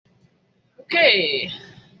Okay.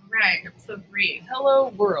 Right, episode 3. Hello,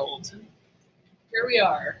 world. Here we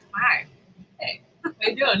are. Hi. Hey, how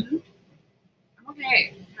you doing? I'm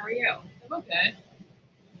okay. How are you? I'm okay.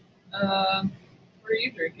 What are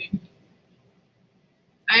you drinking?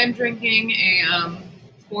 I am drinking a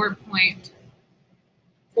Fort Point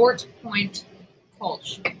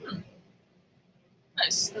Kolsch.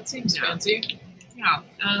 Nice. That seems Yeah. fancy. Yeah.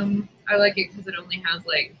 I like it because it only has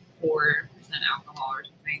like 4% alcohol or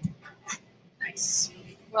something. Nice.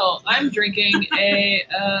 Well, I'm drinking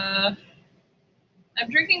I'm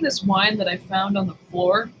drinking this wine that I found on the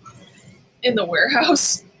floor in the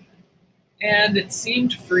warehouse, and it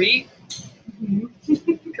seemed free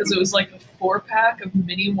because it was like a 4-pack of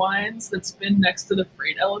mini wines that's been next to the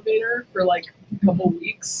freight elevator for like a couple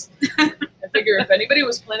weeks. I figure if anybody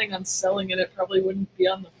was planning on selling it, it probably wouldn't be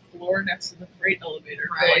on the floor next to the freight elevator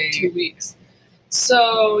for like Right. 2 weeks.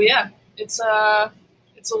 So yeah, it's a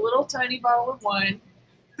little tiny bottle of wine.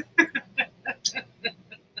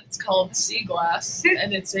 It's called Sea Glass,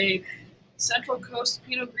 and it's a Central Coast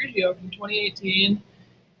Pinot Grigio from 2018.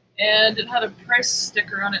 And it had a price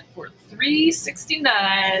sticker on it for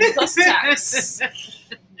 $3.69 plus tax.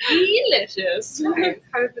 Delicious. Nice.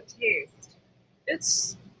 How does it taste?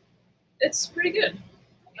 It's pretty good.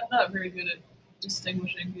 I'm not very good at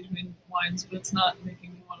distinguishing between wines, but it's not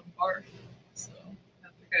making me want to barf. So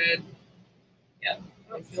That's good. yeah, I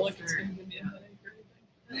don't feel like it's going to give me a headache or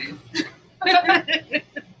anything.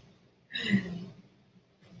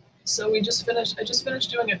 So I just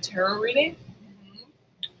finished doing a tarot reading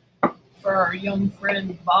for our young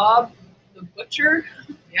friend Bob, the butcher.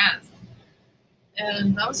 Yes.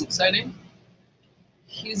 And that was exciting.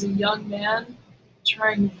 He's a young man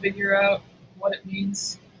trying to figure out what it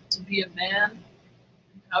means to be a man and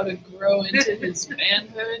how to grow into his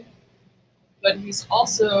manhood. But he's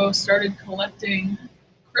also started collecting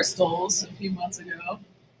crystals a few months ago.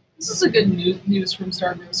 This is a good news from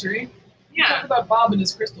Star Grocery. Yeah. Talk about Bob and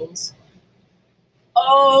his crystals.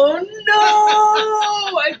 Oh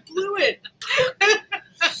no! I blew it!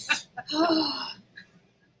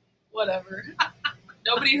 Whatever.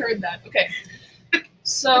 Nobody heard that. Okay.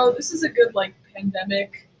 So this is a good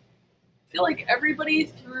pandemic. I feel like everybody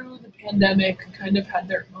through the pandemic kind of had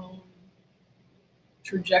their own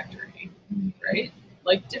trajectory, right?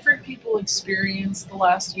 Like different people experienced the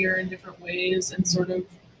last year in different ways and sort of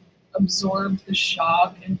absorbed the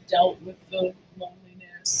shock and dealt with the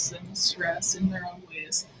loneliness and stress in their own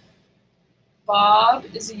ways. Bob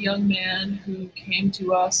is a young man who came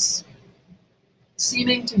to us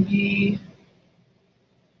seeming to be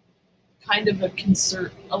kind of a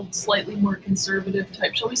slightly more conservative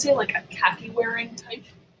type. Shall we say like a khaki wearing type?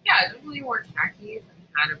 Yeah, definitely wore khakis and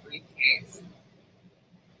had a briefcase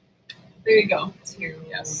There you go. to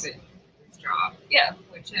Yes. his job. Yeah.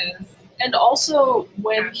 Which is And also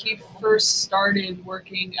when he first started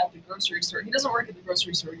working at the grocery store, he doesn't work at the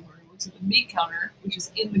grocery store anymore. He works at the meat counter, which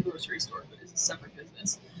is in the grocery store, but is a separate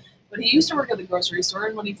business. But he used to work at the grocery store,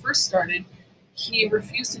 and when he first started, he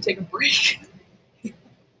refused to take a break.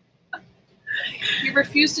 He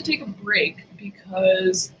refused to take a break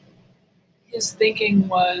because his thinking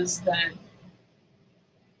was that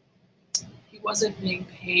he wasn't being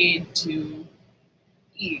paid to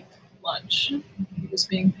eat lunch. He was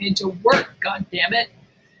being paid to work, god damn it.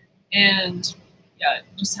 And yeah, it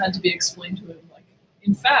just had to be explained to him like,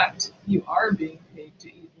 in fact, you are being paid to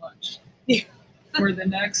eat lunch for the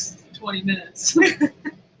next 20 minutes.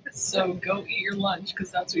 So go eat your lunch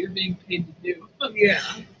because that's what you're being paid to do. yeah.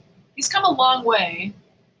 He's come a long way.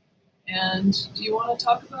 And do you want to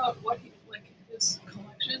talk about what his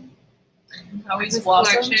collection and how he's His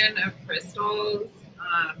blossomed? collection of crystals.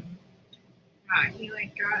 He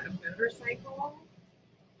got a motorcycle,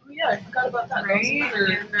 Oh yeah, I forgot about that. That was right? another-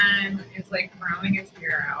 And then is growing his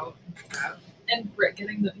hair out and stuff. And Britt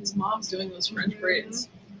getting his mom's doing those French braids.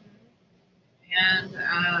 And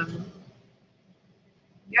Got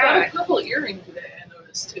a yeah. couple earrings today, I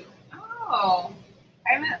noticed too. Oh,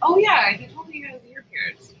 oh yeah, he told me he had his ear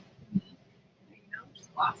pierced.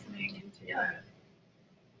 Just blossoming into Yeah.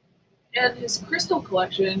 And his crystal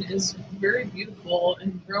collection is very beautiful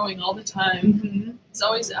and growing all the time. He's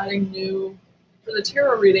always adding new. For the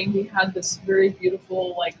tarot reading, he had this very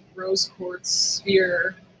beautiful, rose quartz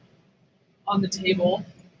sphere on the table.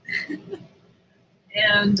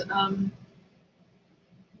 And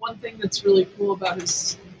one thing that's really cool about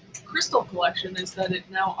his crystal collection is that it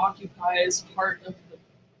now occupies part of the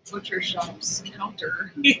butcher shop's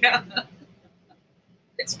counter. Yeah.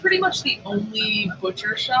 It's pretty much the only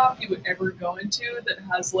butcher shop you would ever go into that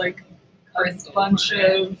has a Crystals bunch on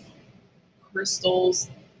it. of crystals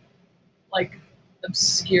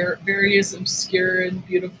various obscure and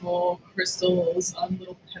beautiful crystals on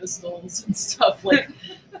little pedestals and stuff, like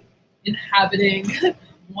inhabiting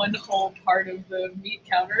one whole part of the meat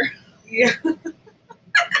counter. Yeah.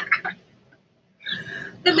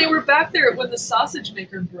 And they were back there when the sausage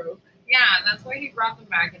maker broke. Yeah, that's why he brought them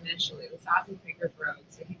back initially. The sausage maker broke,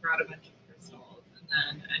 so he brought a bunch of crystals, and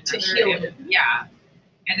then To heal it. Yeah,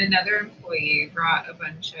 and another employee brought a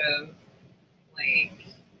bunch of like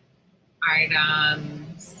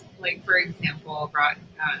items. Like for example, brought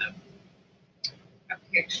a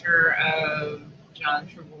picture of John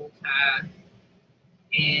Travolta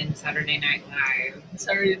in Saturday Night Live.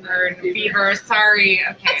 Saturday Night Fever. Sorry.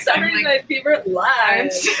 Okay. Saturday Night Fever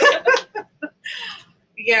live.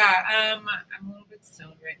 Yeah. I'm a little bit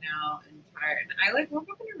stoned right now and tired. I woke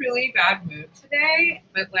up in a really bad mood today,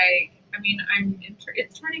 but I mean,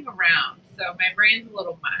 it's turning around, so my brain's a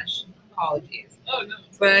little mush. Apologies. Oh no.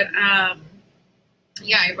 But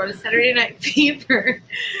yeah, I brought a Saturday Night Fever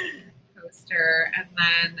poster, and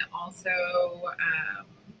then also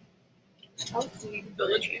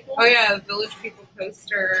Village People. Oh yeah, the Village People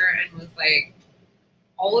poster, and was like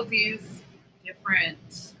all of these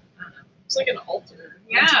different. It's like an altar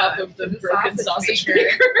Yeah, on top of the broken sausage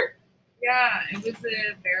maker. Yeah, it was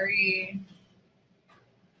a very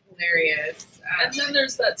hilarious. And then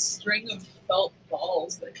there's that string of felt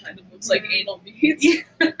balls that kind of looks like anal beads.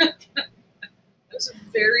 There's a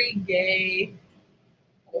very gay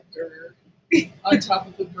altar on top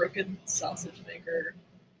of the broken sausage maker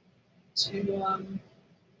to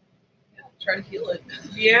try to heal it.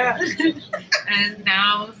 Yeah. And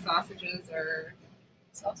now sausages are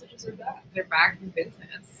back. They're back in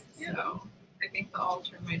business. Yeah. So I think the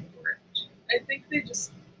altar might have worked. I think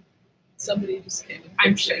somebody just came and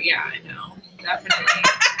I'm fixed sure, it. yeah, I know. Definitely.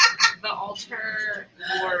 The altar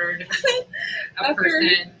lured a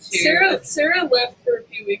person to Sarah left for a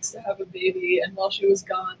few weeks to have a baby, and while she was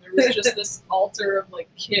gone, there was just this altar of like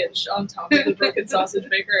kitsch on top of the broken sausage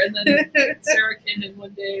maker. And then Sarah came in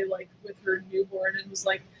one day, like with her newborn, and was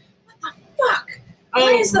like, "What the fuck?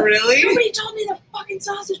 Really? Nobody told me the fucking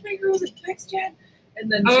sausage maker wasn't fixed yet."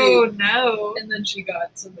 And then no. And then she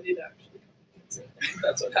got somebody to actually come and fix it.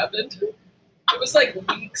 That's what happened. It was like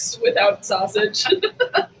weeks without sausage.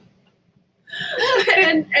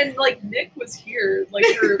 and like Nick was here, like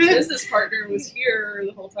her business partner was here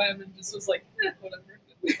the whole time, and just was like, whatever.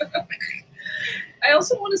 I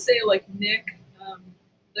also want to say, like, Nick,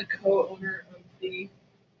 the co-owner of the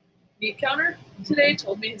meat counter today,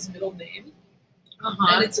 told me his middle name,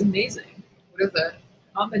 and it's amazing. What is it?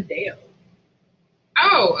 Amadeo.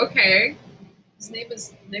 Oh, okay. His name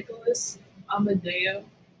is Nicholas Amadeo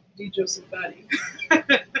Di Giuseppati.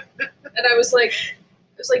 And I was like,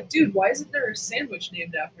 dude, why isn't there a sandwich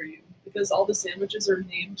named after you? Because all the sandwiches are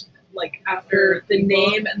named like after the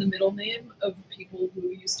name and the middle name of people who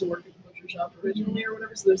used to work at the butcher shop originally or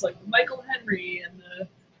whatever. So there's like Michael Henry and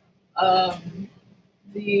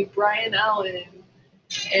the Brian Allen.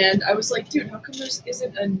 And I was like, dude, how come there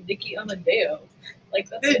isn't a Nicky Amadeo? Like,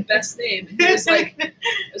 that's the best name. And he was like, I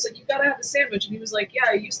was like, you gotta have a sandwich. And he was like, yeah,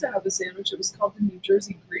 I used to have a sandwich. It was called the New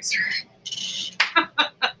Jersey Greaser.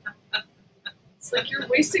 It's like, you're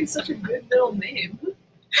wasting such a good middle name.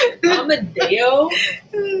 Amadeo?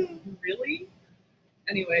 Really?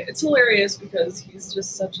 Anyway, it's hilarious because he's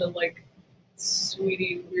just such a, like,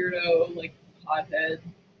 sweetie, weirdo, like, pothead,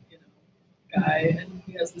 you know, guy. And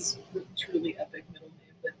he has this truly epic middle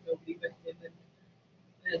name that nobody but him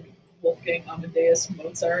and Wolfgang Amadeus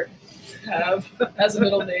Mozart have as a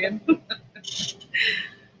middle name. Yeah,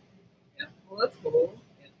 well, that's cool.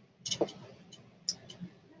 Yeah.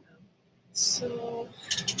 So,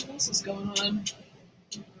 what else is going on in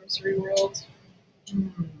the grocery world?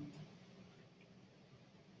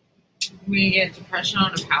 We get depression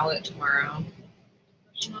on a pallet tomorrow.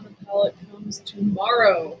 Depression on a pallet comes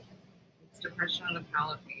tomorrow. It's depression on a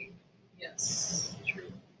pallet week. Yes,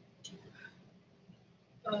 true.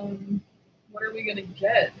 What are we gonna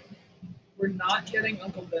get? We're not getting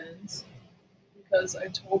Uncle Ben's because I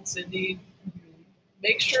told Cindy,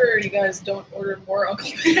 make sure you guys don't order more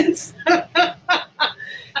Uncle Ben's.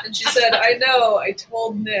 And she said, I know, I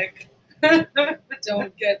told Nick,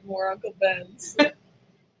 don't get more Uncle Ben's.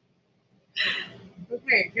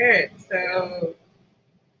 Okay, good. So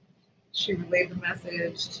she relayed the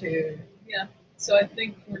message to. Yeah. So I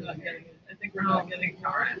think we're not getting it. I think we're not getting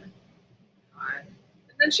more. And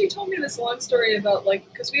then she told me this long story about, like,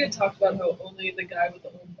 because we had talked about how only the guy with the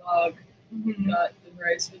old dog got the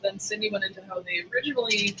rice, but then Cindy went into how they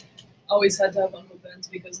originally always had to have Uncle Ben's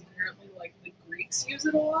because apparently, like, the Greeks use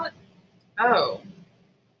it a lot. Oh.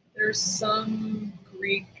 There's some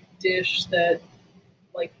Greek dish that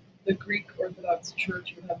the Greek Orthodox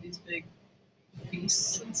Church would have these big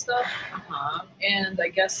feasts and stuff. And I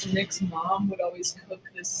guess Nick's mom would always cook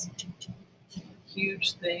this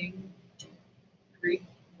huge thing, Greek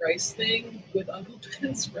rice thing with Uncle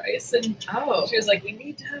Ben's rice. And she was like, we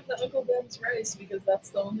need to have the Uncle Ben's rice because that's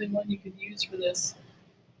the only one you can use for this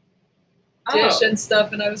dish and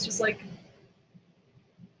stuff. And I was just like,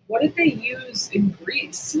 what did they use in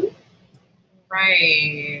Greece?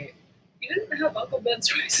 Right. You didn't have Uncle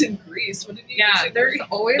Ben's rice in Greece. What did you use in there's Greece?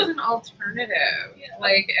 always an alternative. Yeah.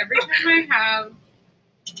 Like every time I have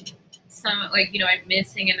some, like, you know, I'm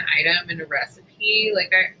missing an item in a recipe,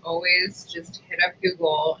 like I always just hit up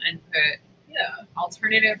Google and put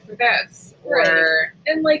alternative for this. Or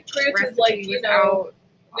and like granted, like, you know,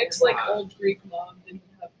 Nick's like old Greek mom didn't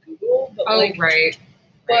have Google, but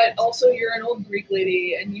but also you're an old Greek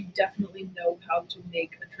lady and you definitely know how to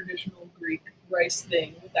make a traditional Greek rice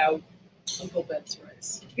thing without Uncle Ben's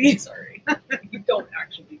rice. Sorry. You don't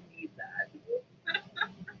actually need that.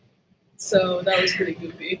 So that was pretty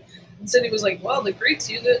goofy. And Cindy was like, well, the Greeks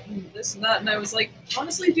use it and this and that. And I was like,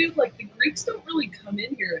 honestly, dude, like the Greeks don't really come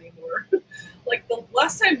in here anymore. Like the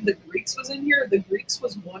last time the Greeks was in here, the Greeks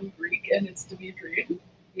was one Greek and it's Dimitri.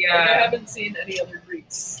 Yeah. Like, I haven't seen any other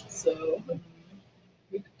Greeks. So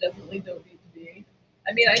we definitely don't need to be.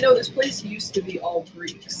 I mean, I know this place used to be all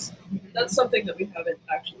Greeks. That's something that we haven't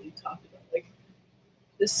actually talked about. Like,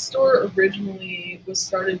 this store originally was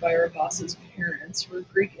started by our boss's parents, who were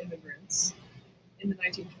Greek immigrants in the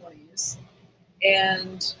 1920s.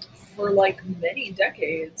 And for like many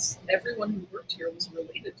decades, everyone who worked here was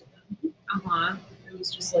related to them. It was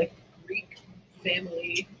just like Greek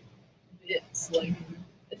family bits. Like,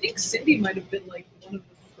 I think Cindy might have been like one of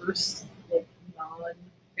the first like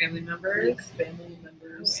non-family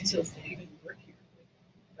members to even work here,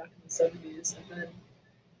 like, back in the 70s. And then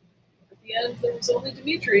at the end, there was only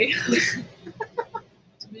Dimitri.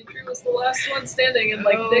 Dimitri was the last one standing, and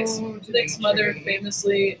like Nick's mother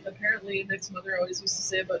famously, apparently Nick's mother always used to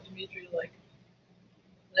say about Dimitri, like,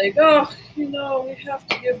 oh, you know, we have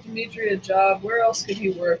to give Dimitri a job. Where else could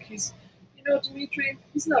he work? He's, you know, Dimitri,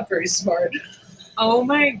 he's not very smart. Oh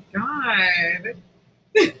my god.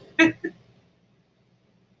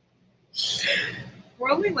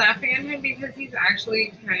 We're only laughing at him because he's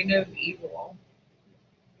actually kind of evil.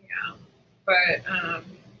 Yeah. But yeah,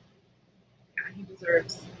 he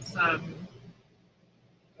deserves some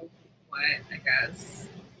of what, I guess.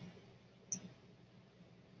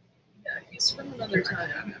 Yeah, he's from another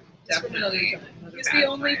time. Definitely. He's the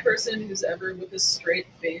only person who's ever, with a straight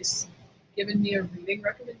face, given me a reading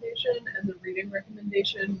recommendation, and the reading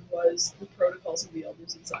recommendation was The Protocols of the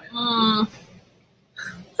Elders in Zion.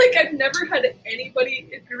 Like, I've never had anybody.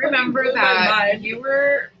 I remember that you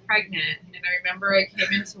were pregnant, and I remember I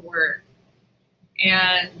came into work,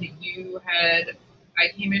 and I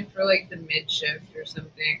came in for like the mid shift or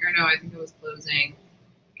something, or no, I think it was closing,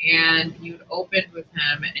 and you'd opened with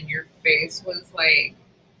him, and your face was like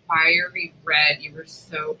fiery red. You were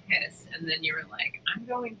so pissed, and then you were like, I'm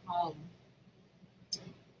going home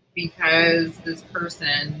because this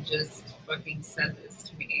person just fucking said this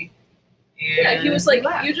to me. And yeah, he was like,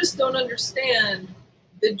 you just don't understand.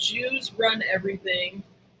 The Jews run everything.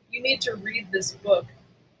 You need to read this book.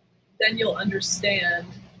 Then you'll understand.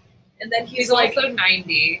 And then he's like, also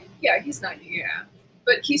 90. Yeah, he's 90. Yeah.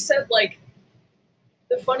 But he said, like,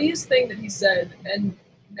 the funniest thing that he said, and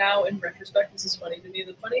now in retrospect, this is funny to me,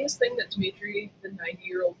 the funniest thing that Dimitri, the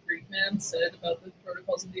 90-year-old Greek man, said about the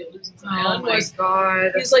Protocols of the Elders in Zion was,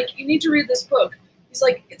 God. He's like, you need to read this book. He's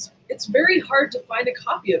like, it's very hard to find a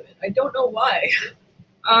copy of it. I don't know why.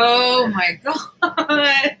 Oh my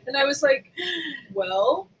god. And I was like,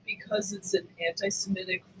 well, because it's an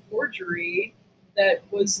anti-Semitic forgery that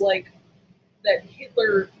was like, that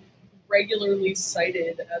Hitler regularly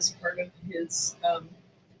cited as part of his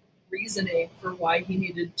reasoning for why he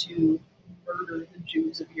needed to murder the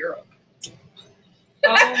Jews of Europe.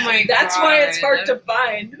 Oh my god. That's why it's hard to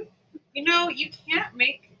find. You know, you can't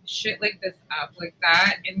make shit like this up, like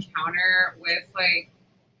that encounter with, like,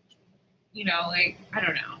 you know, like, I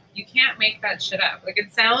don't know. You can't make that shit up. Like,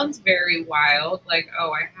 it sounds very wild. Like,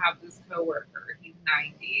 oh, I have this coworker. He's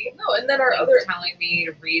 90. No, and then our He's other telling me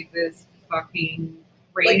to read this fucking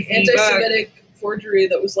crazy like anti-Semitic forgery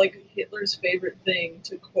that was like Hitler's favorite thing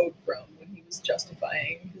to quote from when he was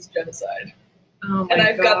justifying his genocide. Oh my and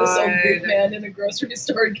I've got this old God. Greek man in a grocery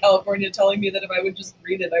store in California telling me that if I would just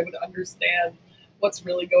read it, I would understand what's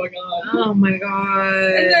really going on. Oh my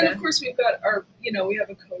god. And then of course we've got our, you know, we have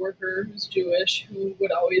a coworker who's Jewish who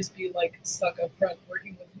would always be like stuck up front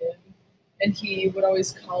working with him, and he would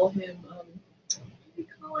always call him, what did he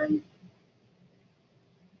call him?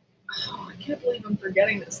 can't believe I'm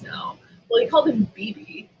forgetting this now. Well, he called him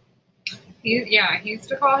BB. He used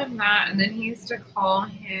to call him that, and then he used to call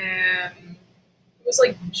him. It was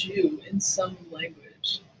like Jew in some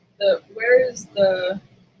language. Where is the?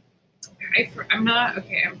 I'm not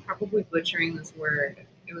okay. I'm probably butchering this word.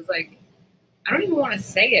 It was like I don't even want to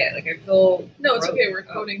say it. Like I feel no, it's okay. We're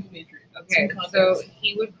quoting Dimitri. Okay, so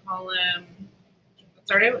he would call him.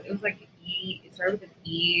 It was like E. It started with an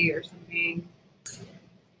E or something.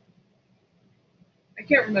 I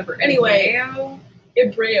can't remember. Anyway,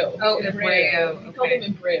 Hebreo. Oh, Hebreo. He called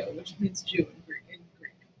him Hebreo, which means Jew in Greek.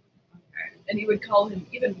 Okay. And he would call him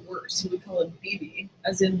even worse. He would call him Bibi,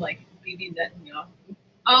 as in like Bibi Netanyahu.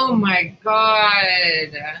 Oh my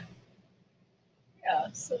god. Yeah.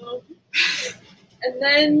 So, and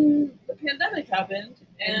then the pandemic happened,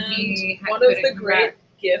 and one of the great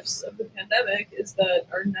gifts of the pandemic is that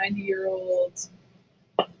our 90-year-old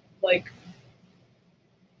like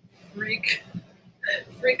freak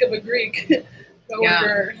of a Greek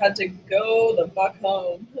coworker had to go the fuck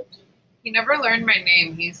home. He never learned my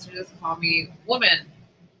name. He used to just call me woman.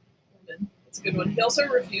 That's a good one. He also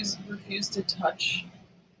refused to touch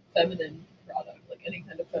feminine product, like any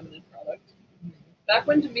kind of feminine product. Back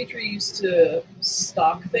when Dimitri used to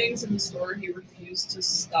stock things in the store, he refused to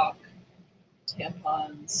stock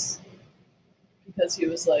tampons because he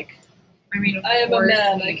was like, I mean, I am a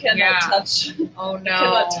man. I cannot touch. Oh no! I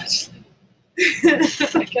cannot touch.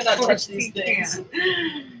 I cannot touch these things.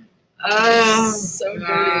 Oh, so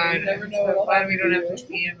God. dirty. You never know so what glad we don't have to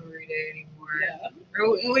see him every day anymore. Yeah.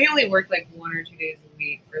 We only worked like 1 or 2 days a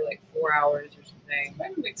week for like 4 hours or something. It's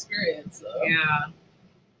quite an experience, though. Yeah.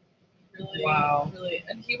 Really. Wow. Really.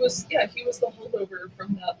 And he was the holdover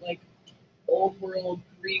from that like old world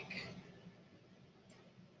Greek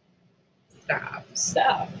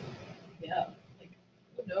staff. Yeah. Like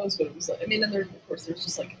who knows what it was like? I mean, and there of course there's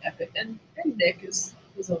just like epic and Nick is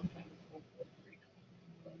his own kind of old world Greek.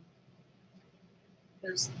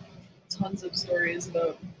 There's tons of stories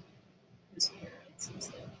about his parents and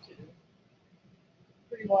stuff too.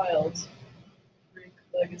 Pretty wild. Greek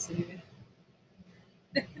legacy.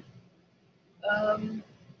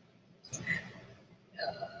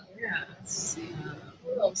 Yeah, let's see.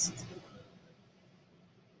 What else is going on?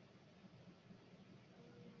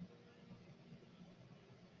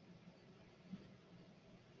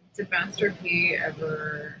 Did Master P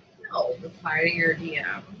ever reply to your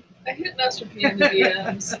DM? I hit Master P in the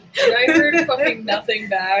DMs, and I heard fucking nothing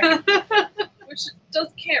back, which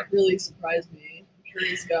can't really surprise me. I'm sure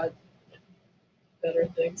he's got better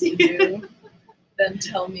things to do than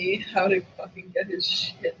tell me how to fucking get his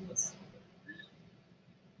shit in this.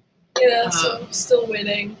 Yeah, so I'm still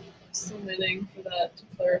waiting for that to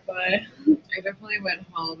clarify. I definitely went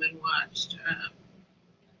home and watched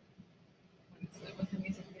what's the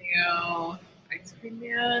music video? Ice Cream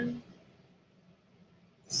Man.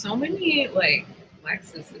 So many like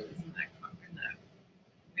Lexuses in that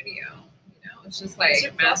video. You know, it's just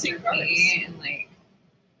like Master P and like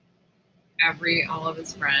all of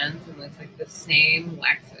his friends, and it's like the same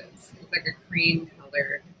Lexus. It's like a cream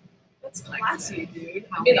color. That's classy, dude.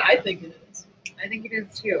 I mean, I think it is. I think it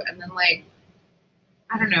is too. And then like,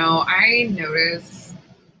 I don't know. I notice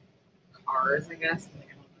cars, I guess, when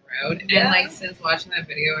they're on the road. Yeah. And like since watching that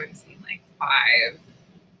video, I've seen like 5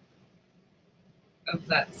 of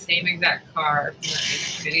that same exact car from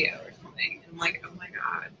that video or something. And I'm like, oh my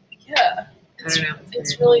god. Yeah. I don't know.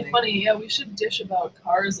 It's really funny. Yeah, we should dish about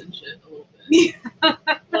cars and shit a little bit. You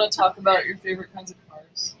want to talk about your favorite kinds of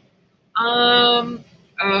cars?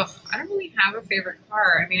 I don't really have a favorite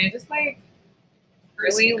car. I mean, I just like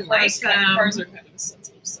really like them. Cars are kind of a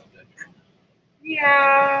sensitive subject.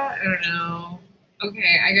 Yeah, I don't know.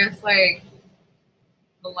 Okay, I guess like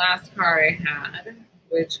the last car I had,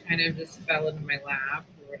 which kind of just fell into my lap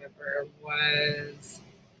or whatever, was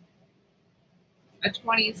a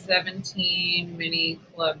 2017 Mini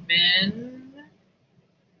Clubman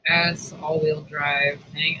S all-wheel drive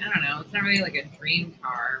thing. I don't know. It's not really like a dream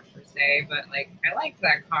car per se, but like I liked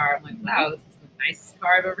that car. I'm like, wow, this is the nicest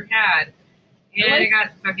car I've ever had. And I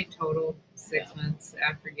got fucking totaled 6 months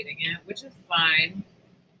after getting it, which is fine.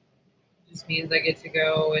 Just means I get to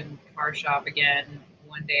go and car shop again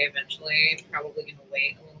one day eventually. Probably gonna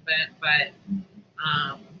wait a little bit, but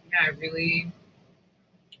yeah, I really,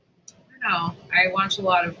 I don't know. I watch a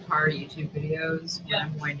lot of car YouTube videos when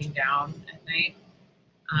I'm winding down at night.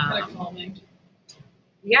 Kind of calming.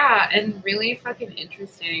 Yeah, and really fucking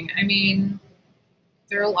interesting. I mean,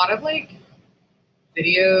 there are a lot of like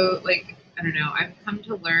video, like, I don't know, I've come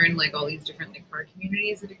to learn like all these different like car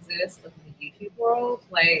communities that exist like, in the YouTube world.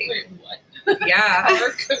 Like, wait, what? Yeah.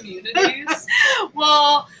 Car communities?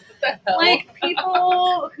 Well, what the the hell? Like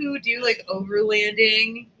people who do like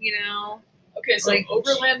overlanding, you know, okay, so like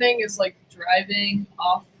overlanding is like driving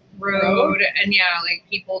off road, and yeah, like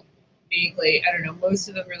people make like I don't know, most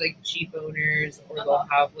of them are like Jeep owners, or they'll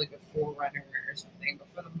have like a 4Runner or something. But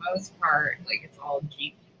for the most part, like it's all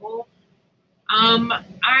Jeep people.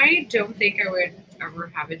 I don't think I would ever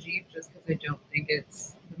have a Jeep just because I don't think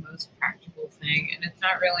it's the most practical thing, and it's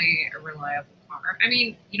not really a reliable car. I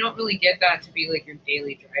mean, you don't really get that to be like your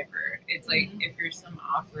daily driver. It's like if you're some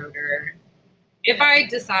off-roader. If I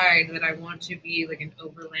decide that I want to be like an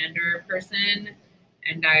overlander person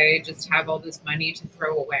and I just have all this money to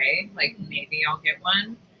throw away, like maybe I'll get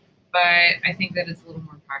one. But I think that it's a little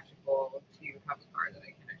more practical to have a car that I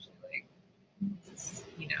can actually like,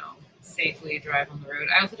 you know, safely drive on the road.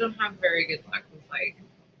 I also don't have very good luck with like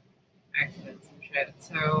accidents and shit.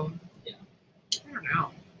 So yeah, I don't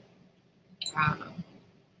know.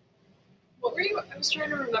 What were you? I was trying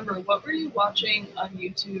to remember. What were you watching on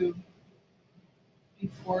YouTube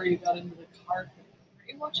before you got into the car?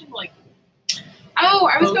 Were you watching like? Oh,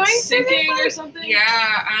 I was going sinking through this, or something. Yeah,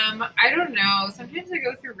 I don't know. Sometimes I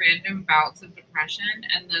go through random bouts of depression,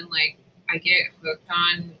 and then like I get hooked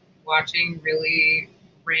on watching really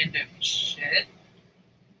random shit.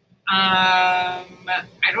 I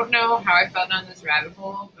don't know how I fell down this rabbit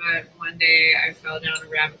hole, but one day I fell down a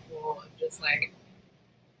rabbit hole of just like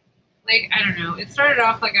I don't know. It started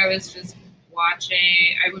off like I was just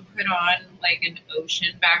watching. I would put on like an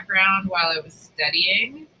ocean background while I was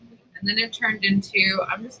studying. And then it turned into,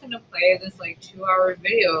 I'm just going to play this like 2-hour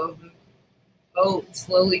video of a boat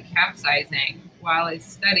slowly capsizing while I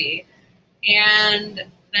study. And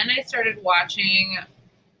then I started watching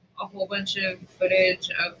a whole bunch of footage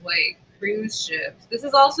of like cruise ships. This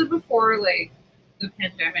is also before like the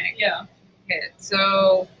pandemic hit.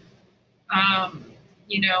 So,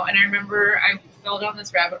 you know, and I remember I fell down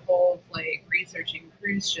this rabbit hole of like researching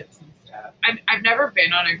cruise ships and stuff. I've never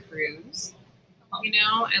been on a cruise. You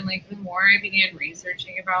know, and like the more I began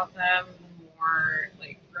researching about them, the more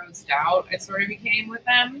like grossed out I sort of became with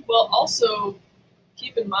them. Well, also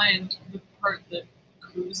keep in mind the part that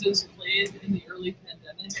cruises played in the early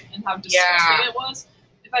pandemic and how disgusting it was.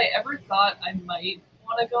 If I ever thought I might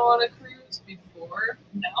want to go on a cruise before,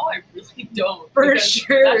 now I really don't. For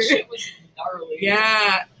sure. That shit was gnarly.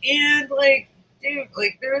 Yeah, and like, dude,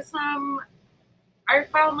 like there was some. I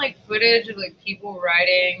found like footage of like people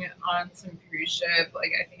riding on some cruise ship.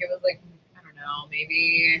 Like I think it was like I don't know,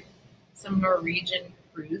 maybe some Norwegian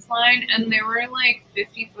cruise line, and there were like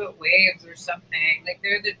 50-foot waves or something. Like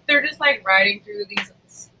they're just like riding through these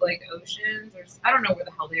like oceans, or I don't know where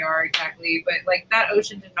the hell they are exactly, but like that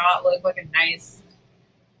ocean did not look like a nice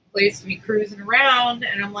place to be cruising around.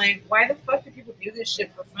 And I'm like, why the fuck do people do this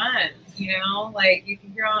shit for fun? You know, like you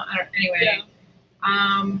can hear on anyway.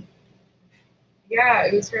 Yeah,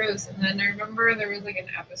 it was gross. And then I remember there was like an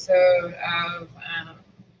episode of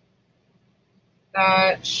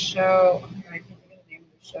that show. Oh my god, I can't think of the name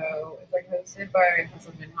of the show. It's like hosted by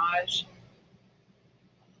Hassan Minhaj.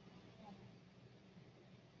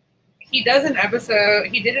 He did an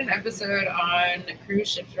episode on cruise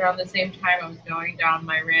ships around the same time I was going down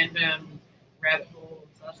my random rabbit hole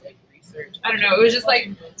 / like research. I don't know. It was just like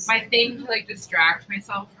my thing to like distract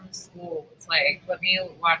myself from school. It's like, let me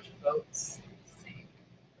watch boats sink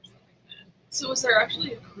or something like that. So was there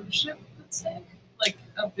actually a cruise ship that sank? Like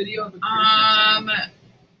a video of a cruise ship?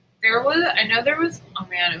 I know there was, oh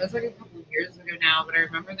man, it was like a couple of years ago now, but I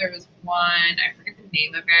remember there was one, I forget the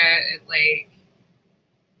name of it. It like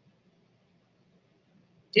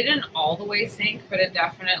didn't all the way sink, but it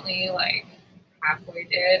definitely like halfway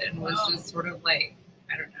did, and was just sort of like,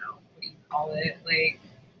 I don't know what you call it, like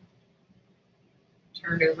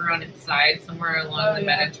turned over on its side somewhere along the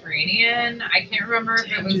Mediterranean. I can't remember if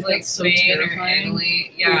it was like Spain or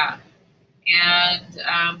Italy. Yeah.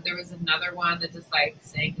 And there was another one that just like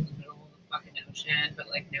sank in the middle of the fucking ocean, but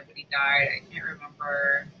like nobody died. I can't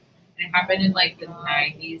remember. And it happened in like the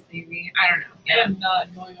 90s, maybe. I don't know. Yeah. I'm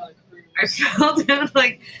not going on a cruise. I fell down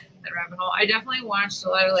like that rabbit hole. I definitely watched a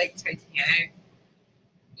lot of like Titanic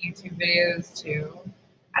YouTube videos too.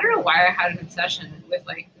 I don't know why I had an obsession with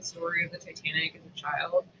like the story of the Titanic as a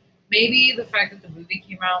child. Maybe the fact that the movie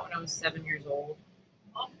came out when I was 7 years old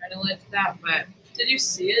kind of led to that. But did you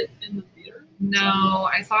see it in the theater? No,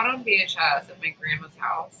 I saw it on VHS at my grandma's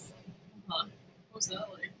house. What was that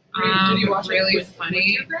like? Did you watch really it with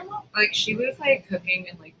your grandma? Like she was like cooking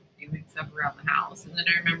and like doing stuff around the house, and then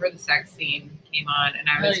I remember the sex scene came on, and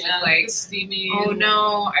I was just like, steamy. Oh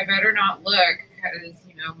no, I better not look, because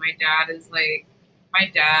you know my dad is like, my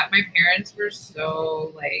parents were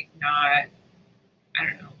so like not, I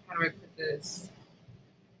don't know, how do I put this?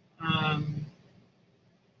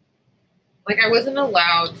 like I wasn't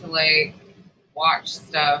allowed to like watch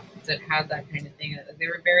stuff that had that kind of thing. They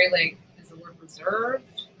were very like, is the word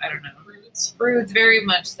reserved? I don't know. Prudes, very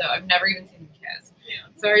much so. I've never even seen them kiss. Yeah.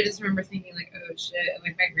 So I just remember thinking like, oh shit. And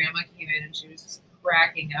like my grandma came in and she was just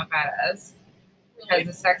cracking up at us because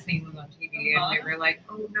the sex scene was on TV and we were like,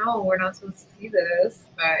 oh no, we're not supposed to see this.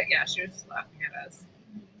 But yeah, she was just laughing at us.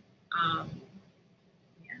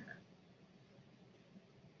 Yeah.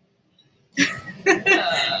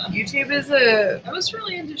 YouTube is a. I was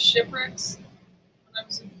really into shipwrecks when I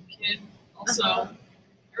was a kid. Also, I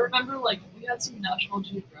remember like we had some National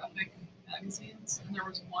Geographic magazines, and there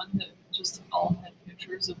was one that just all had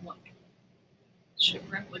pictures of like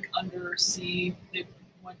shipwreck, like undersea. They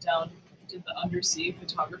went down, did the undersea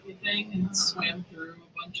photography thing, and swam through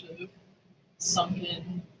a bunch of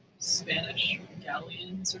sunken Spanish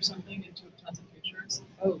galleons or something, and took tons of pictures.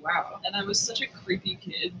 Oh wow! And I was such a creepy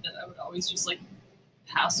kid that I would always just like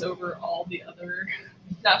pass over all the other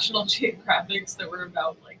National Geographics that were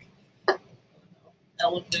about like I don't know,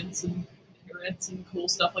 elephants and parrots and cool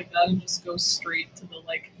stuff like that, and just go straight to the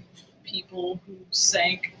like people who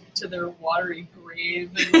sank to their watery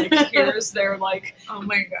grave, and like here's their like oh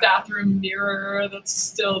my god bathroom mirror that's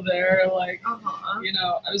still there. Like you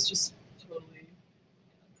know, I was just totally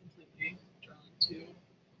completely drawn to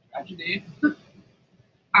tragedy.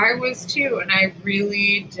 I was too, and I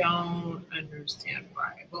really don't understand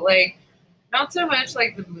why. But like, not so much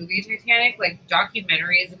like the movie Titanic, like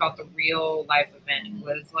documentaries about the real life event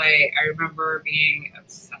was like I remember being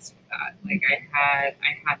obsessed with that. Like I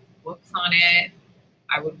had books on it.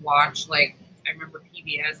 I would watch like I remember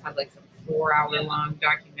PBS had like some 4-hour long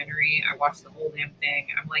documentary. I watched the whole damn thing.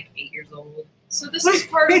 I'm like 8 years old. So this is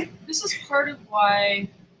part of why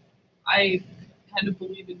I kind of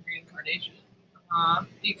believe in reincarnation.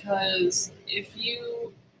 Because if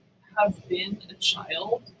you have been a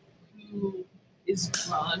child who is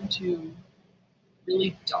drawn to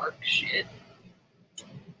really dark shit,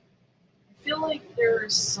 I feel like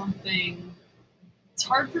there's something. It's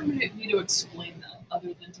hard for me to explain that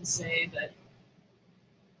other than to say that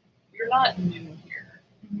you're not new here.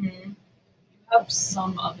 You have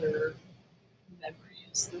some other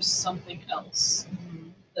memories. There's something else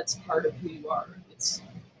that's part of who you are. It's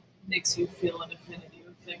makes you feel an affinity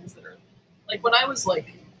with things that are like when I was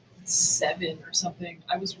like 7 or something,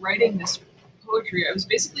 I was writing this poetry. I was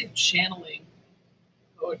basically channeling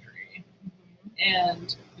poetry,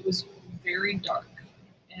 and it was very dark,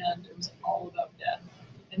 and it was all about death,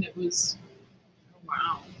 and it was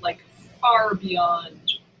like far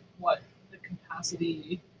beyond what the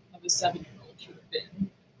capacity of a 7-year-old should have been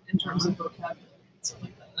in terms of vocabulary and stuff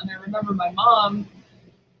like that. And I remember my mom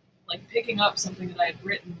like picking up something that I had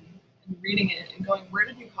written and reading it and going, "Where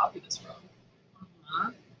did you copy this from?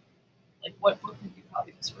 Like, what book did you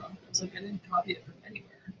copy this from?" I was like, "I didn't copy it from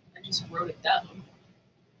anywhere. I just wrote it down. Like,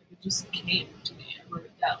 it just came to me. I wrote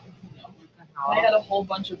it down. You know." And I had a whole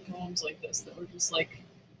bunch of poems like this that were just like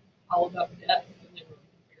all about death, and they were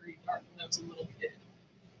very dark when I was a little kid.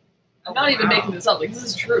 I'm not even making this up. Like, this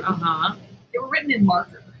is true. They were written in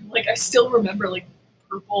marker. Like, I still remember like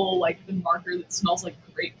purple, like the marker that smells like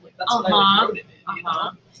grape. Like that's what I wrote it in. You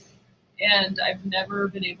know? And I've never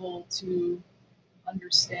been able to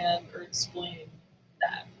understand or explain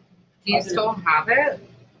that. Do you still have it?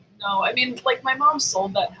 No, I mean, like my mom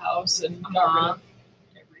sold that house and got rid of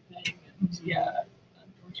everything, and yeah,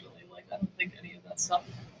 unfortunately, like I don't think any of that stuff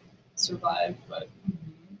survived, but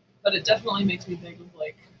it definitely makes me think of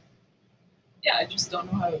like, yeah, I just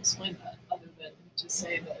don't know how to explain that other than to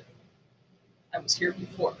say that I was here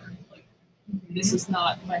before. Like, this is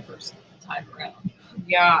not my first time around.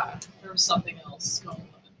 Yeah. There was something else going on.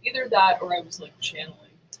 Either that or I was like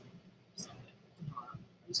channeling something. I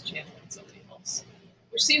was channeling somebody else.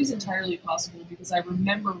 Which seems entirely possible because I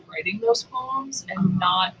remember writing those poems and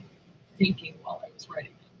not thinking while I was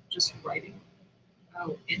writing them, just writing them.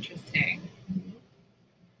 Oh, interesting.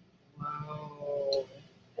 Wow.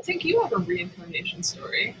 I think you have a reincarnation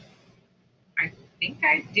story. I think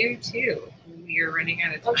I do too. We are running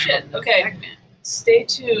out of time. Oh shit, okay. Segment. Stay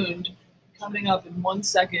tuned. Coming up in 1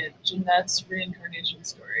 second, Jeanette's reincarnation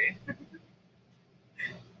story.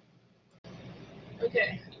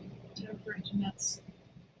 Okay, time for Jeanette's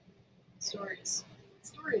stories.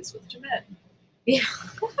 Stories with Jeanette. Yeah.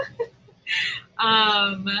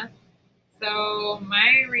 So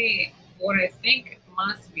what I think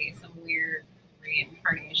must be some weird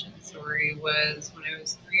reincarnation story was when I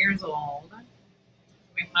was 3 years old.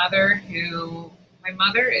 My mother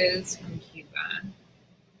is from Cuba.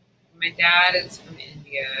 My dad is from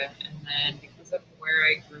India, and then because of where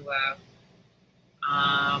I grew up,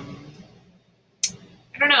 I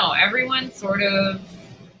don't know. know. Everyone sort of.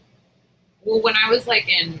 Well, when I was like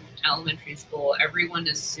in elementary school, everyone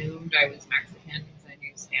assumed I was Mexican because I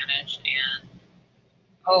knew Spanish, and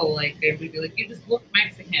like they would be like, "You just look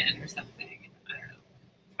Mexican" or something. I don't know.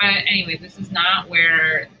 But anyway, this is not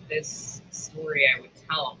where this story I would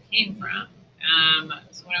tell came from.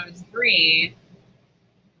 So when I was 3,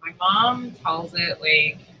 my mom tells it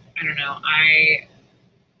like, I don't know, I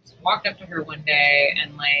just walked up to her one day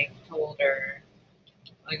and like told her,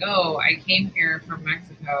 like, oh, I came here from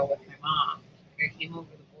Mexico with my mom. Like, I came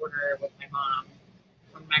over the border with my mom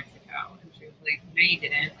from Mexico. And she was like, no, you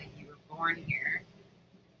didn't. Like, you were born here.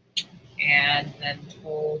 And then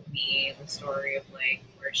told me the story of like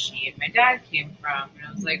where she and my dad came from. And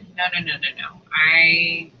I was like, no.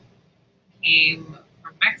 I came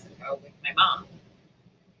from Mexico with my mom.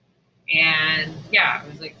 And yeah, I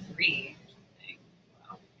was like 3 or something.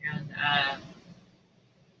 Wow. And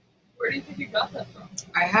Where do you think you got that from?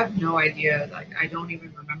 I have no idea. Like, I don't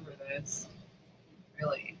even remember this,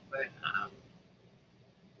 really. But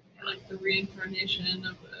Like the reincarnation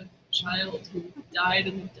of a child who died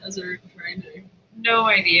in the desert trying to. no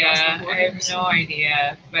idea. Cross the I have borders. no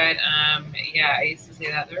idea. But yeah, I used to say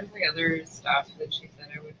that. There was like other stuff that she said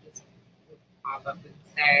I would pop up and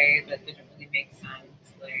say that didn't really make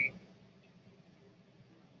sense. Like,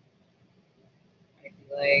 I'd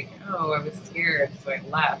be like, oh, I was scared, so I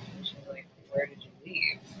left. And she's like, where did you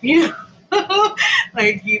leave? You know?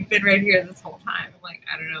 Like, you've been right here this whole time. I'm like,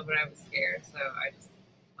 I don't know, but I was scared, so I just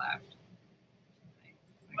left.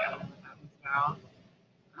 Like, I don't know what that was about.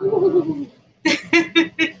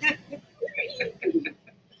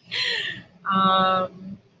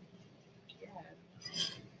 Yeah.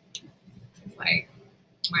 It's like,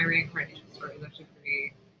 my reincarnation story is actually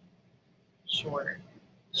pretty short.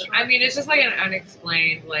 I mean, it's just like an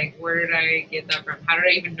unexplained, like, where did I get that from? How did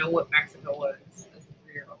I even know what Mexico was as a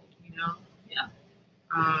 3-year-old, you know? Yeah.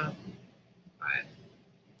 But I'm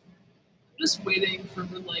just waiting for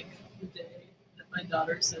like the day that my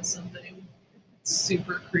daughter says something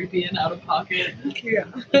super creepy and out of pocket. yeah.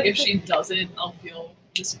 Like, if she doesn't, I'll feel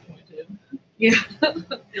disappointed. Yeah.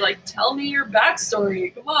 You're like, tell me your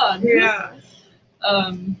backstory. Come on. Yeah.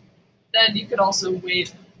 Then you could also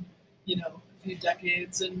wait, a few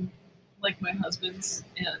decades and like my husband's,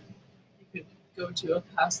 and you could go to a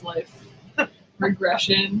past life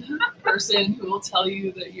regression person who will tell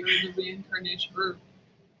you that you're the reincarnation, or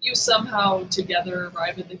you somehow together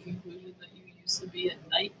arrive at the conclusion that you used to be a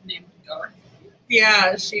knight named Garth.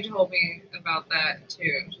 Yeah, she told me about that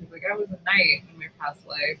too. She's like, I was a knight in my past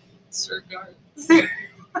life. Sir Garth.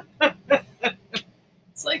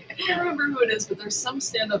 It's like, I can't remember who it is, but there's some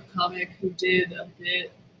stand-up comic who did a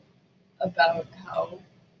bit about how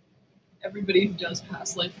everybody who does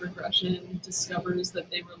past life regression discovers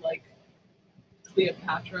that they were like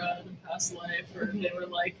Cleopatra in a past life, or they were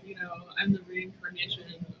like, I'm the reincarnation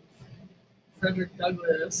of Frederick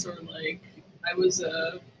Douglass, or like I was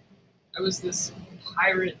this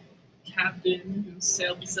pirate captain who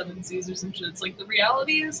sailed the 7 seas or some shit. It's like the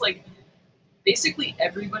reality is like basically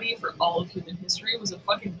everybody for all of human history was a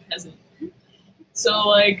fucking peasant. So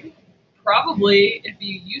like probably if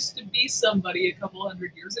you used to be somebody a couple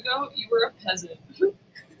hundred years ago, you were a peasant.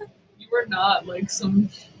 You were not like some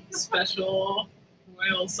special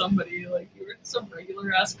royal somebody, like you were some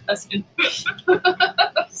regular ass peasant.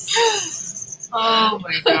 Oh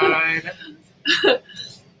my god.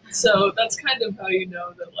 So that's kind of how you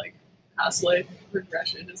know that like past life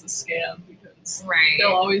regression is a scam, because Right. they'll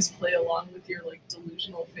always play along with your like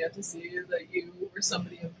delusional fantasy that you were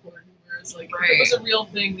somebody important. Whereas like if it was a real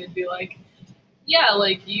thing, they'd be like, yeah,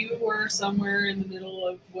 like you were somewhere in the middle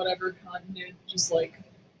of whatever continent, just like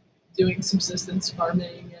doing subsistence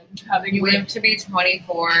farming and having You live to be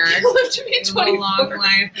 24. You live to be 24. A long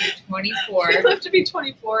life. You're 24. You live to be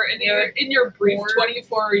 24, and in your brief Four.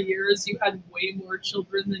 24 years, you had way more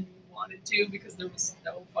children than you wanted to because there was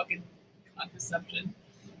no fucking contraception.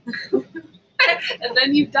 And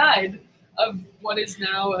then you died of what is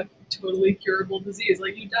now a totally curable disease.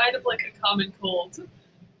 Like you died of like a common cold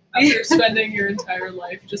after spending your entire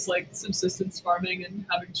life just like subsistence farming and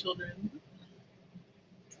having children.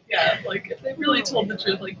 Yeah, like if they really told the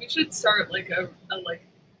truth, like we should start like a like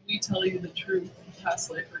we tell you the truth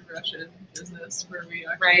past life regression business where we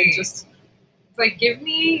actually just it's like give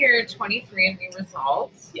me your 23andMe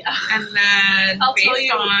results. Yeah. And then I'll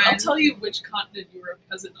tell you which continent you were a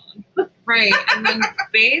peasant on. Right. And then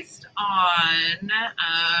based on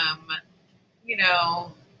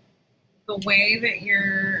the way that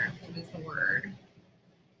you're what is the word?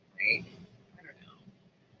 Like, I don't know.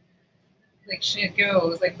 like shit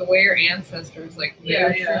goes, like the way your ancestors like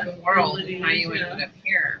lived through the world and how you ended up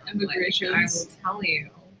here. Immigrations. Like, I will tell you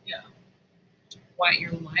what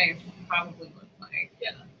your life probably looked like.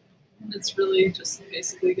 Yeah. And it's really just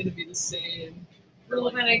basically going to be the same.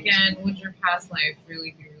 Well, then again, would your past life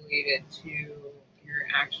really be related to your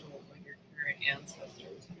actual, like your current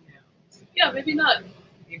ancestors? Who knows? Yeah, maybe not.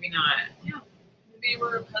 Maybe not. Yeah. Maybe you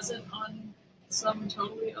were a peasant on some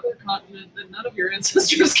totally other continent that none of your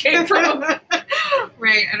ancestors came from.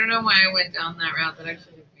 Right. I don't know why I went down that route. That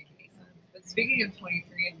actually didn't make any sense. But speaking of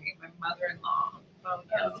 23andMe, my mother-in-law phone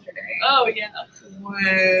yesterday. Oh, yeah.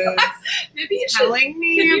 Was maybe you telling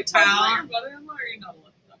me can you about tell your mother-in-law, or are you not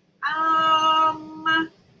allowed to talk?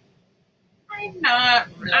 I'm not.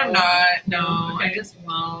 Really? I'm not. No, Okay. I just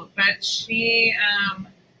won't. But she,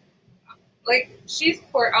 like she's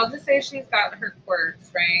quirk. I'll just say she's got her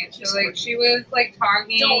quirks, right? So like she was like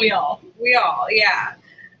talking. Don't we all? We all, yeah.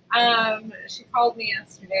 She called me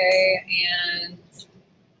yesterday and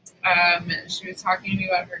she was talking to me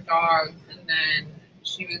about her dogs, and then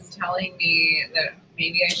she was telling me that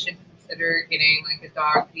maybe I should consider getting like a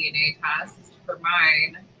dog DNA test for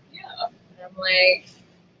mine. Yeah. And I'm like,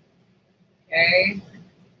 okay,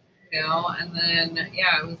 you know, and then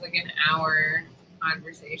yeah, it was like an hour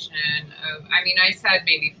conversation of, I mean, I said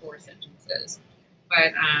maybe 4 sentences,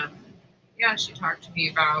 but yeah, she talked to me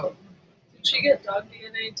about. Did she get dog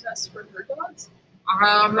DNA tests for her dogs?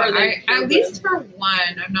 At least for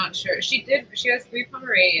one, I'm not sure. She did. She has 3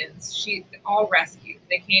 Pomeranians. She all rescued.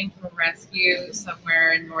 They came from a rescue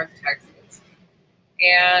somewhere in North Texas,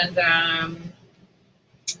 and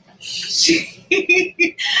she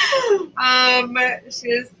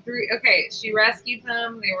she has 3. Okay, she rescued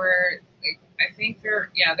them. They were like, I think they're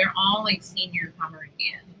all like senior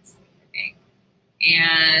Pomeranians, I think.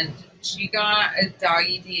 And she got a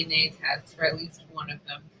doggy DNA test for at least one of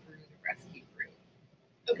them through the rescue group.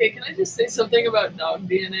 Okay, can I just say something about dog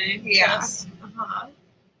DNA? Yeah. Yes.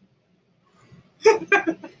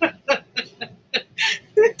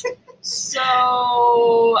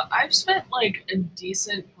 So I've spent like a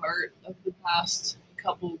decent part of the past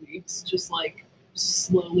couple weeks just like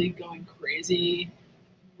slowly going crazy,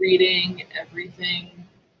 reading everything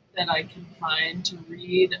that I can find to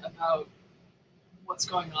read about what's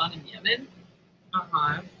going on in Yemen,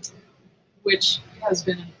 which has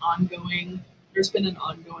been there's been an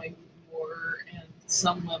ongoing war and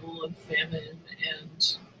some level of famine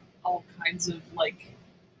and all kinds of like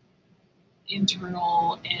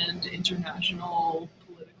internal and international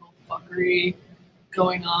political fuckery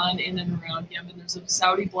going on in and around Yemen. There's a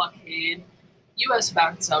Saudi blockade,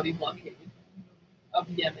 US-backed Saudi blockade of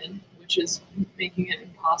Yemen, which is making it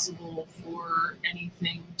impossible for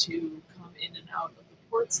anything to come in and out of the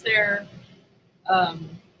ports there.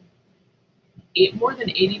 More than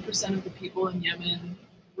 80% of the people in Yemen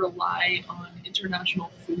rely on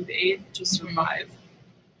international food aid to survive.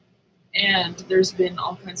 And there's been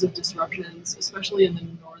all kinds of disruptions, especially in the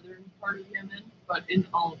northern part of Yemen, but in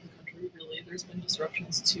all of the country, really. There's been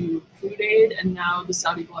disruptions to food aid, and now the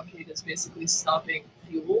Saudi blockade is basically stopping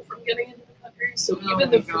fuel from getting into the country. So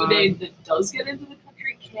even the food aid that does get into the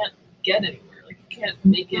country can't get anywhere. Like, you can't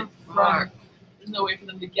make it from, there's no way for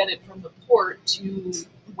them to get it from the port to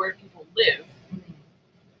where people live.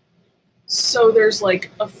 So there's like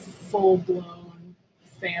a full-blown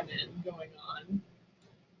famine going on.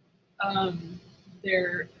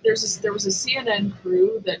 There was a CNN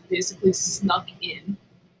crew that basically snuck in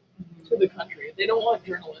to the country. They don't want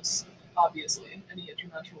journalists, obviously, any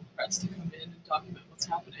international press to come in and document what's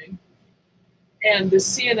happening. And the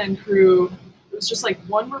CNN crew, it was just like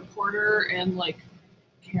one reporter and like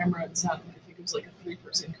camera and sound. I think it was like a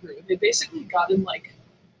 3-person crew. They basically got in like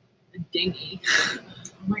a dinghy,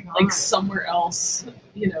 like somewhere else,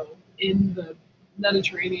 in the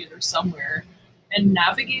Mediterranean or somewhere, and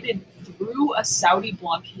navigated through a Saudi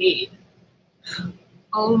blockade.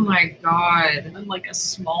 Oh my god. On like a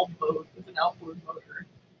small boat with an outboard motor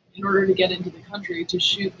in order to get into the country to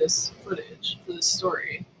shoot this footage for this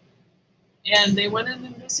story. And they went in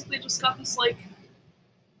and basically just got this like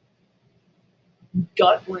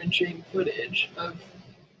gut-wrenching footage of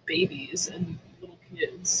babies and little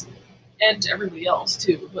kids and everybody else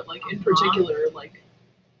too, but like in particular, like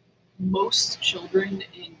most children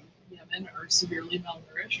in Yemen are severely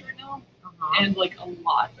malnourished right now, and like a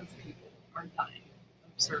lot of people are dying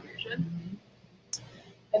of starvation.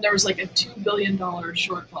 And there was like a $2 billion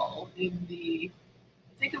shortfall in I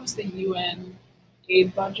think it was the UN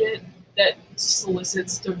aid budget that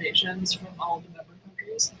solicits donations from all the member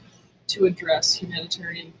countries to address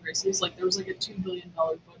humanitarian crises. Like there was like a $2 billion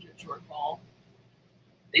budget shortfall.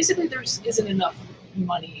 Basically, there isn't enough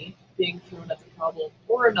money being thrown at the problem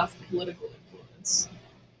or enough political influence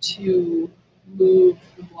to move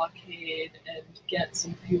the blockade and get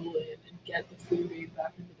some fuel in and get the food aid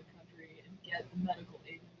back into the country and get the medical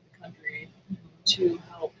aid into the country to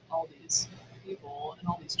help all these people and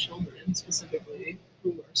all these children specifically who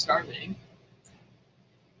are starving.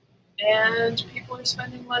 And people are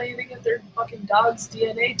spending money to get their fucking dog's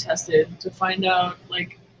DNA tested to find out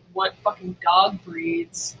like what fucking dog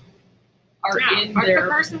breeds are in their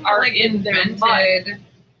invented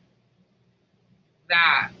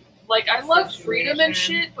that. Like, I love freedom and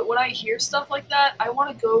shit, but when I hear stuff like that, I want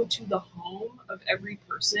to go to the home of every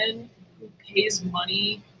person who pays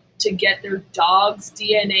money to get their dog's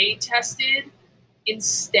DNA tested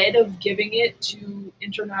instead of giving it to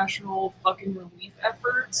international fucking relief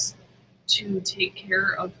efforts to take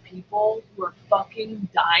care of people who are fucking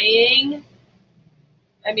dying.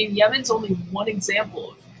 I mean, Yemen's only one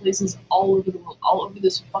example of places all over the world, all over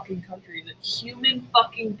this fucking country, that human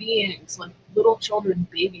fucking beings, like little children,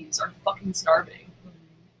 babies, are fucking starving.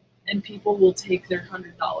 And people will take their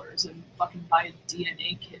 $100 and fucking buy a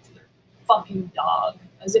DNA kit for their fucking dog,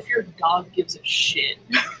 as if your dog gives a shit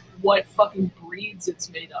what fucking breeds it's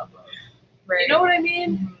made up of. Right. You know what I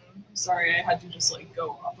mean? Mm-hmm. I'm sorry, I had to just like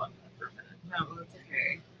go off on that for a minute. No, that's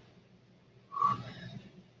okay.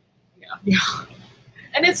 Yeah.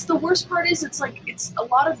 And it's the worst part is it's like it's a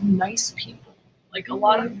lot of nice people, like a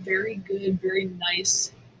lot of very good, very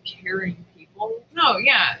nice, caring people. No,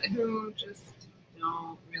 yeah, who just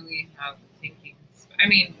don't really have thinking. I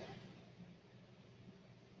mean,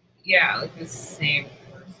 yeah, like the same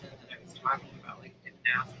person that I was talking about, like didn't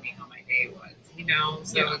ask me how my day was, you know.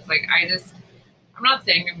 So it's like I'm not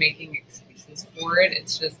saying I'm making excuses for it.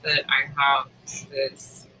 It's just that I have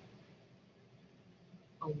this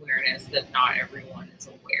awareness that not everyone is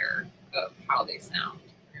aware of how they sound,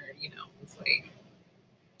 or you know, it's like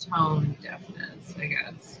tone deafness, I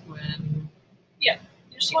guess. When you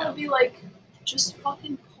just want to be like, just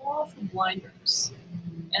fucking pull off the blinders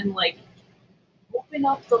and like open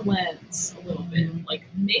up the lens a little bit, like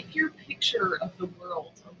make your picture of the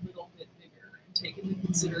world a little bit bigger and take into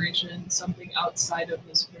consideration something outside of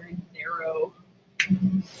this very narrow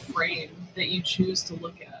frame that you choose to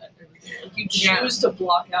look at. Like you choose to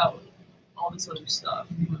block out all this other stuff,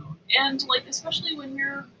 you know. And like especially when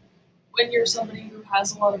you're somebody who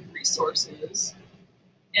has a lot of resources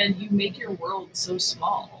and you make your world so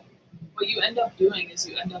small, what you end up doing is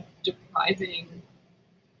you end up depriving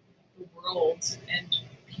the world and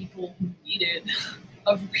people who need it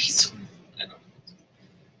of resources. I don't know.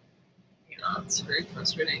 You know, it's very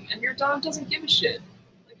frustrating. And your dog doesn't give a shit.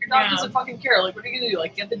 Like your dog doesn't fucking care. Like what are you gonna do?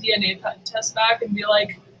 Like get the DNA test back and be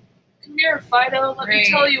like, come here, Fido. Let me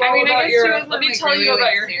tell you all about your. Let me tell you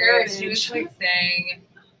about your heritage. She was like saying,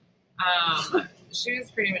 she was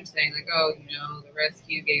pretty much saying like, oh, you know, the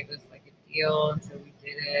rescue gave us like a deal, and so we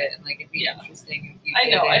did it, and like it'd be interesting if you. I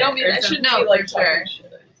know. I don't mean. I shouldn't be like talking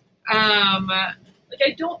shit. Like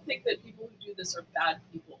I don't think that people who do this are bad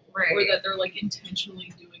people, or that they're like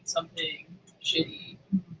intentionally doing something shitty.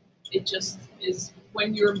 It just is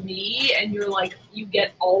when you're me and you're like you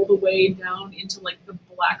get all the way down into like the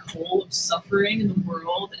black hole of suffering in the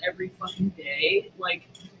world every fucking day, like,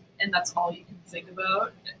 and that's all you can think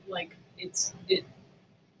about. Like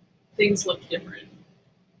things look different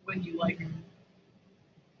when you like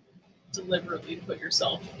deliberately put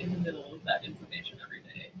yourself in the middle of that information every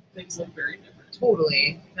day. Things look very different.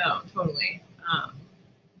 Totally. No, totally.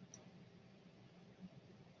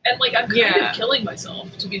 And like I'm kind of killing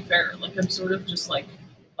myself, to be fair. Like I'm sort of just like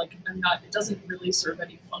I'm not. It doesn't really serve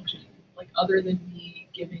any function, like other than me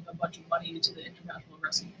giving a bunch of money to the International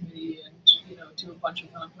Rescue Committee and you know to a bunch of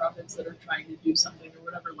nonprofits that are trying to do something or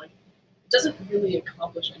whatever. Like it doesn't really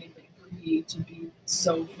accomplish anything for me to be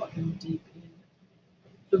so fucking deep in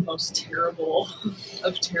the most terrible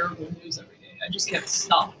of terrible news every day. I just can't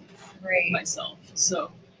stop myself.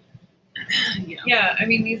 So. Yeah, I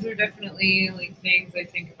mean, these are definitely like things I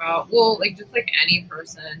think about. Well, like just like any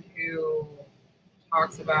person who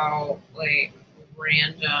talks about like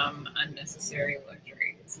random unnecessary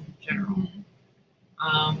luxuries in general.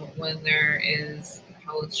 When there is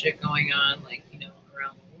hella shit going on, like, you know,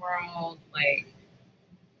 around the world, like,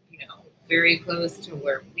 you know, very close to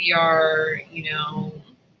where we are, you know,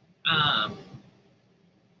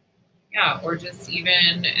 or just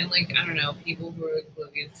even, and like, I don't know, people who are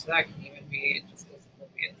oblivious to that can even be just as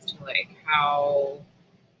oblivious to like how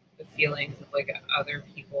the feelings of like other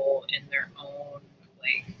people in their own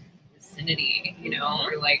like vicinity, you know,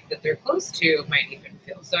 or like that they're close to might even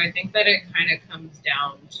feel. So I think that it kind of comes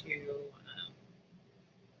down to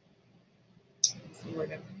what's the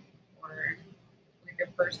word I'm looking for? Like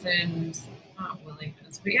a person's not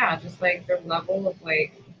willingness, but yeah, just like their level of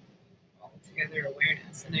like altogether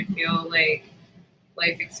awareness. And I feel like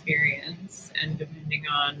life experience and depending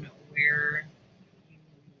on where you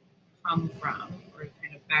come from or the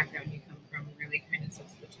kind of background you come from really kind of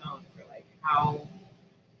sets the tone for like how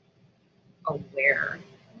aware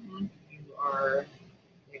you are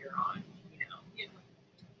later on, you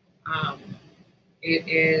know. It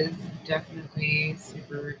is definitely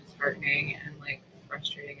super disheartening and like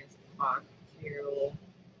frustrating as fuck to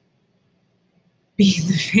be in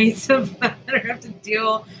the face of that or have to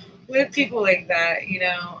deal with people like that, you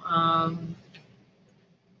know,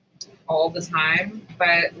 all the time.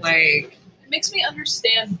 But like, it makes me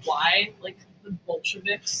understand why like the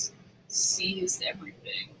Bolsheviks seized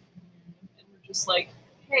everything and were just like,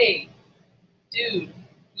 hey, dude,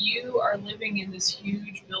 you are living in this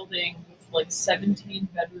huge building with like 17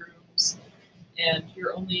 bedrooms and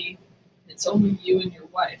it's only you and your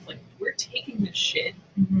wife. Like, we're taking this shit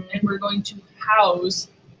and we're going to house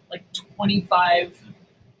like 25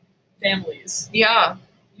 families. yeah,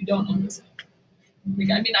 You don't own this. Like,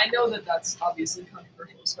 I mean, I know that that's obviously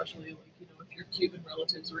controversial, especially like, you know, if your Cuban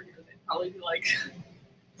relatives were here, they'd probably be like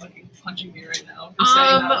fucking punching me right now for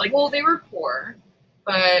saying that. Like, well, they were poor,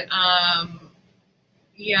 but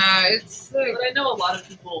yeah, it's like, but I know a lot of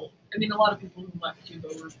people. I mean, a lot of people who left Cuba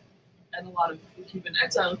were, and a lot of the Cuban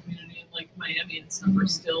exile community in like Miami and stuff are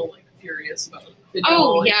still like furious about Fidel.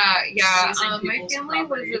 oh like, yeah. seizing My people's family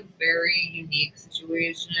property. was a very unique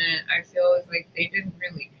situation. I feel it's like they didn't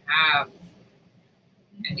really have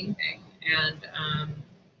anything, and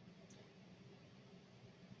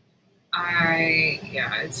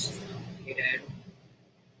it's just complicated,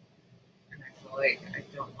 and I feel like I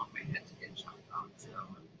don't want my head to get chopped off, so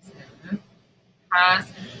I'm just gonna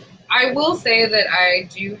pass. I will say that I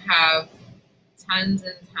do have tons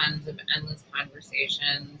and tons of endless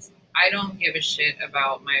conversations. I don't give a shit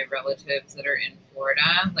about my relatives that are in Florida.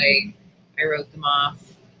 Like, I wrote them off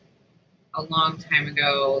a long time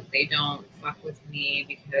ago. They don't fuck with me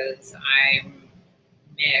because I'm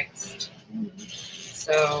mixed.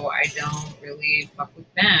 So I don't really fuck with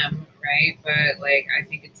them, right? But like, I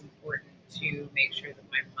think it's important to make sure that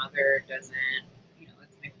my mother doesn't, you know,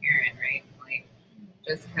 it's my parent, right? Like,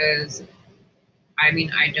 just because, I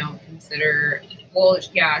mean, I don't consider, well,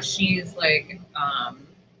 yeah, she's like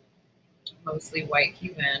mostly white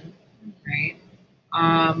Cuban, right?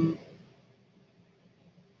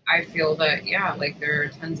 I feel that, yeah, like there are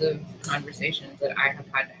tons of conversations that I have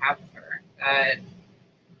had to have with her that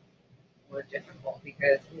were difficult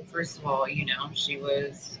because, well, first of all, you know, she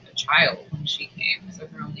was a child when she came, so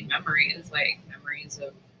her only memory is like memories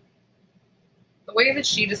of the way that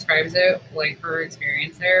she describes it. Like, her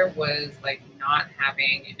experience there was like not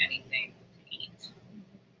having anything to eat,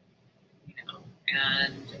 you know,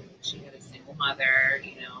 and she had a single mother,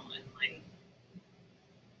 you know, and like,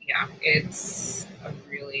 yeah, it's a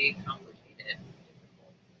really complicated,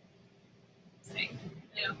 difficult thing.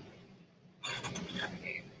 Yeah.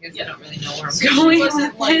 Navigate. Because Yeah. I don't really know where I'm So going she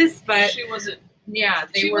wasn't with like this, but she wasn't. yeah,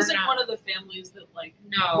 She were wasn't not, one of the families that like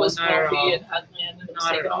no, was not at all. wealthy and had land and was Not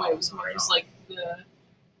taken at all. away. It was more Not at just all. like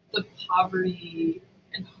the poverty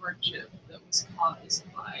and hardship that was caused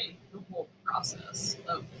by the whole process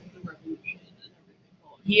of the revolution and everything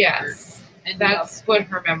falling Yes, apart. And that's what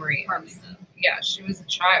her memory harming is. them. Yeah, she was a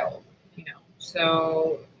child, you know.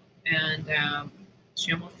 So, and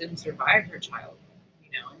she almost didn't survive her childhood,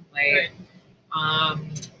 you know. Like,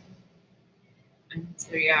 and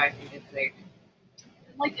so yeah, I think it's like,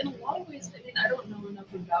 And like in a lot of ways, I mean, I don't know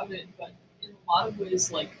enough about it, but in a lot of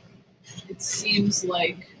ways, like it seems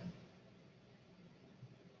like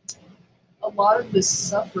a lot of the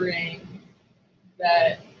suffering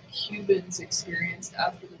that Cubans experienced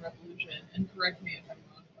after the revolution, and correct me if I'm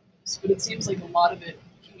wrong about this, but it seems like a lot of it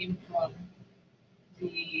came from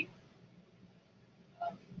the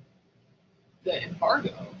um, the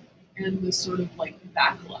embargo and the sort of like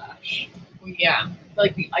backlash, yeah,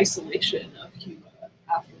 like the isolation of Cuba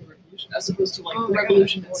after the revolution, as opposed to like oh the my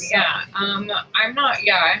revolution God. itself. Yeah, I'm not,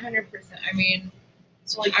 yeah, 100%. I mean,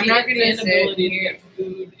 So like I'm the, not gonna the inability to sit get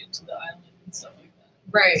food into the island and stuff like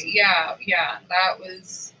that. right, yeah, that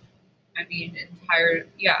was, I mean,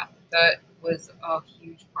 that was a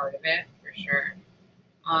huge part of it for sure.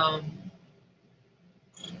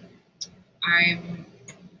 I'm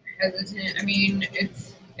hesitant. I mean,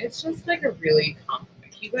 it's just like a really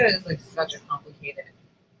Cuba is like such a complicated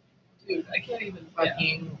Dude, I can't even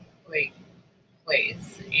fucking like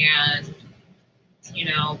place, and you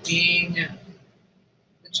know, being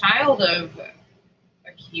the child of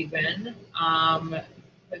a Cuban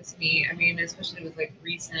puts me. I mean, especially with like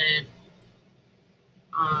recent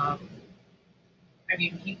I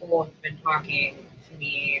mean, people have been talking to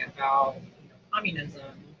me about communism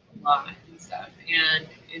a lot and stuff, and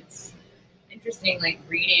it's interesting, like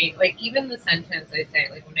reading, like even the sentence I say,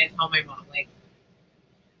 like when I tell my mom, like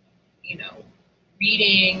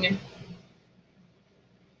reading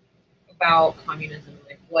about communism,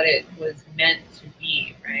 like what it was meant to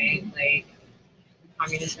be, right? Like the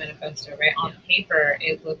Communist Manifesto, right? On paper,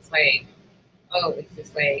 it looks like, oh, it's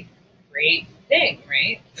this like great thing,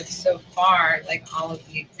 right? But so far, like all of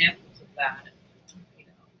the examples of that,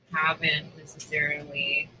 haven't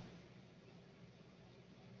necessarily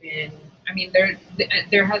been. I mean,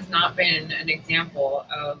 there has not been an example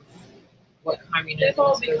of what communism They've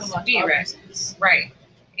all is supposed become to be, right? autocracies. Right.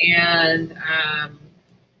 And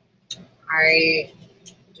I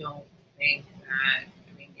don't think that.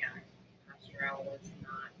 I mean, yeah, Castro was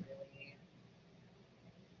not really.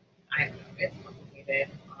 I don't know. It's complicated.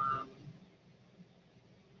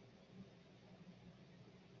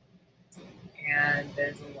 And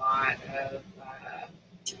there's a lot of.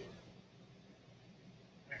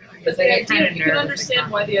 Because the idea, you can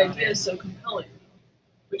understand why the idea is so compelling,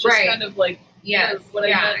 which is kind of like what I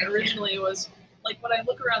meant originally was like when I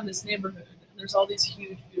look around this neighborhood and there's all these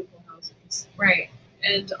huge, beautiful houses, right?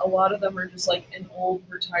 And a lot of them are just like an old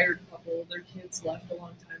retired couple. Their kids left a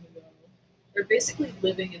long time ago. They're basically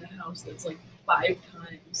living in a house that's like 5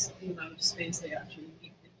 times the amount of space they actually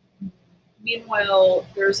need. Meanwhile,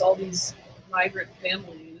 there's all these migrant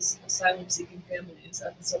families, asylum-seeking families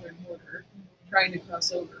at the southern border, trying to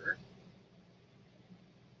cross over.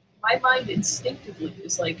 My mind instinctively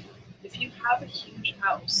is like, if you have a huge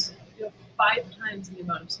house, you have 5 times the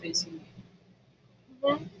amount of space you need.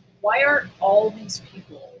 Mm-hmm. Why aren't all these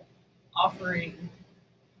people offering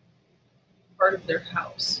part of their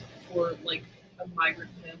house for like a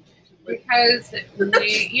migrant family to live? Because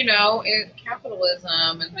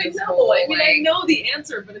capitalism and this I know the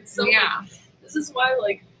answer, but it's so like, this is why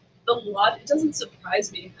like it doesn't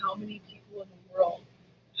surprise me how many people in the world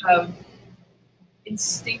have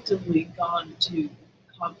instinctively gone to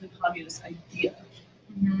the communist idea.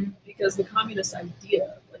 Mm-hmm. Because the communist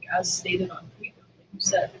idea, like as stated on paper, like you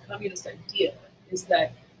said, the communist idea is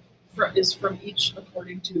that from each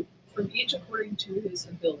according to his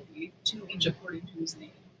ability, to each according to his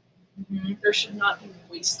need. Mm-hmm. There should not be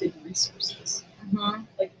wasted resources. Mm-hmm.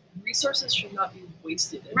 Like resources should not be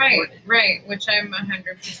wasted. Right, which I'm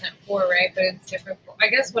 100% for, right? But it's difficult. I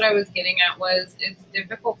guess what I was getting at was it's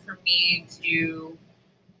difficult for me to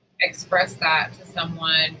express that to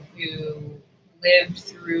someone who lived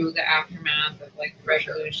through the aftermath of like the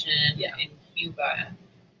revolution in Cuba,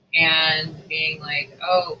 and being like,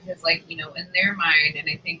 oh, because like in their mind, and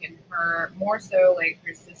I think in her more so like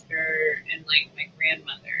her sister and like my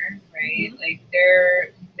grandmother, right? Mm-hmm. Like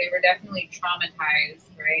they were definitely traumatized,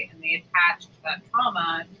 right? And they attached that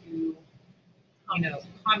trauma to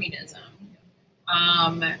communism,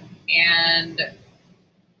 and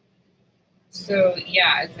so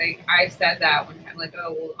yeah, it's like I said that one time, like,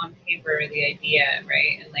 oh well, on paper the idea,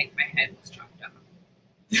 right? And like my head was chopped off.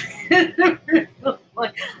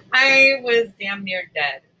 Like, I was damn near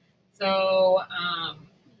dead. So,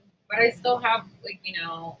 but I still have like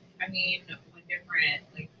I mean, when different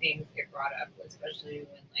like things get brought up, especially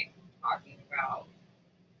when like talking about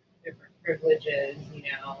different privileges, and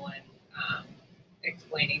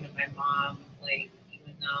explaining to my mom, like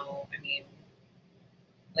even though I mean,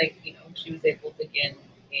 like she was able to gain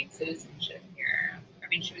citizenship here. I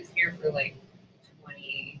mean, she was here for like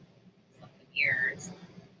 20 something years.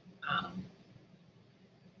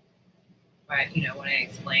 But when I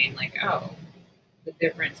explain like, oh, the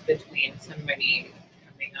difference between somebody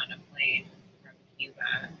coming on a plane from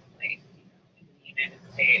Cuba, like in the United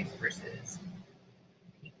States, versus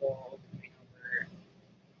people coming over,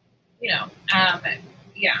 I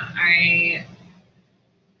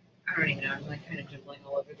don't even know. I'm like kind of jumbling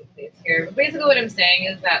all over the place here. But basically, what I'm saying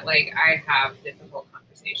is that like I have difficult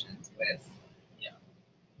conversations with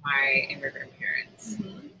my immigrant parents.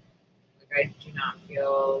 Mm-hmm. Like I do not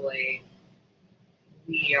feel like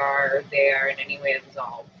they are in any way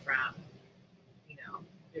absolved from,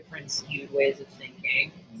 different skewed ways of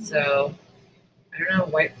thinking. Mm-hmm. So, I don't know,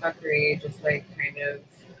 white fuckery just like kind of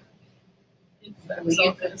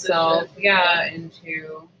leads itself,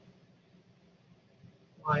 into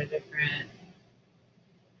a lot of different.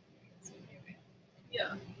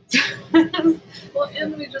 Yeah. Well,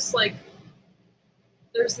 and we just like,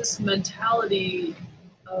 there's this mentality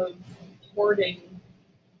of hoarding.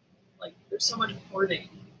 Like, there's so much hoarding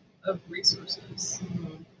of resources.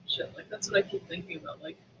 Mm-hmm. Shit, like that's what I keep thinking about.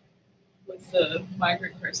 Like, with the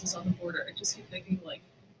migrant crisis on the border, I just keep thinking like,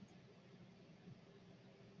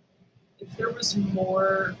 if there was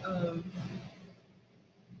more of,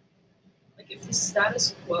 like, if the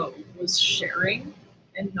status quo was sharing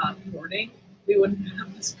and not hoarding, we wouldn't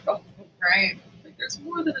have this problem. Right. Like, there's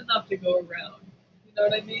more than enough to go around. You know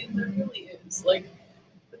what I mean? There really is. Like,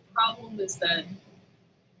 the problem is that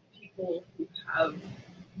people who have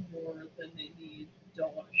more than they need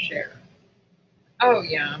don't want to share. Oh,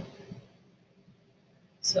 yeah.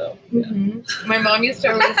 So, yeah. Mm-hmm. My mom used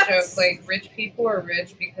to always joke, like, rich people are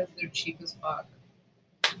rich because they're cheap as fuck.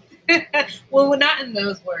 Well, not in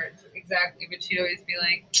those words exactly, but she'd always be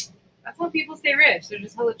like, that's how people stay rich. They're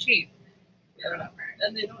just hella cheap. Or whatever.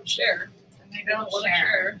 And they don't share. And they don't want to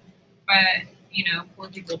share. But, you know, poor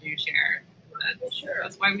people do share.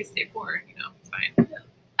 That's why we stay poor, you know. It's fine.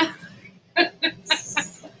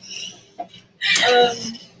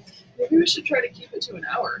 Maybe we should try to keep it to an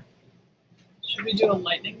hour. Should we do a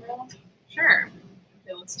lightning round? Sure.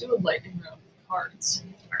 Okay, let's do a lightning round with cards.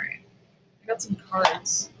 All right. I got some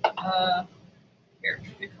cards. Here,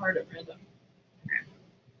 pick a card at random.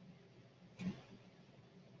 Okay.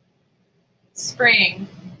 Spring.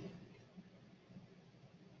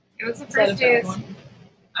 It was the first day. Go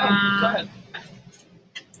ahead.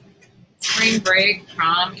 Spring break,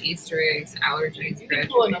 prom, Easter eggs, allergies, You can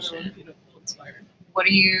pull another one graduation. if you don't feel inspired. What are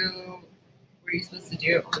you supposed to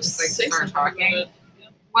do? Just like Say start something about talking? it. Yeah.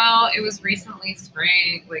 Well, it was recently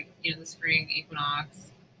spring, like, you know, the spring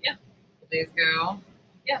equinox. Yeah. A couple days ago.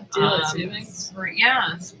 Yeah, daylight savings.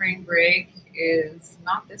 Spring break is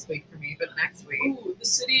not this week for me, but next week. Ooh, the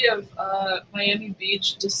city of Miami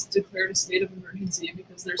Beach just declared a state of emergency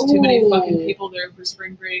because there's too many fucking people there for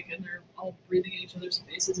spring break and they're all breathing in each other's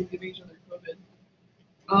faces and giving each other COVID.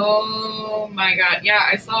 Oh my god. Yeah,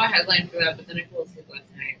 I saw a headline for that, but then I fell asleep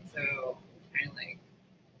last night, so kind of like.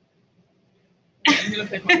 I'm gonna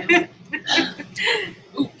pick one out.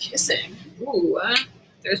 Ooh, kissing. Ooh,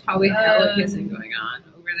 there's probably hella kissing going on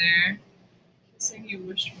over there. Kissing you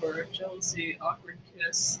wished for, jealousy, awkward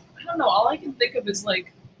kiss. I don't know, all I can think of is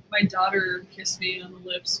like my daughter kissed me on the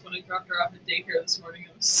lips when I dropped her off at daycare this morning.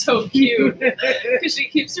 It was so cute. Because she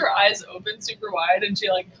keeps her eyes open super wide and she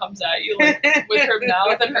like comes at you like with her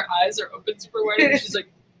mouth and her eyes are open super wide and she's like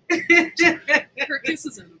her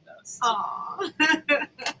kisses are the best. Aww.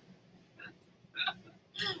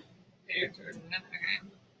 Okay, your turn. Okay.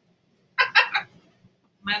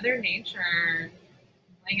 Mother Nature.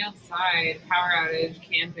 Playing outside, power outage,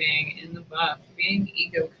 camping, in the buff, being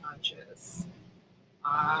ego-conscious.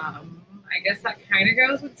 I guess that kind of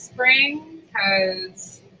goes with spring,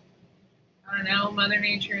 because, I don't know, Mother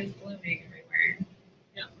Nature is blooming everywhere.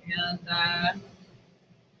 Yeah. And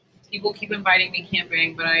people keep inviting me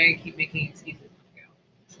camping, but I keep making excuses not to go.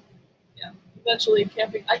 Yeah, eventually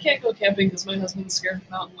camping. I can't go camping because my husband's scared of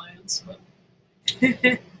mountain lions, but...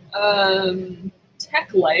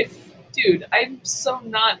 tech life. Dude, I'm so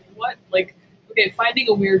not what? Like, okay, finding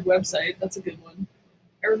a weird website, that's a good one.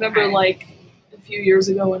 I remember, like, a few years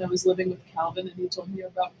ago when I was living with Calvin and he told me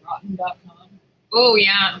about rotten.com. Oh,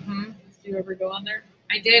 yeah. Mm-hmm. Did you ever go on there?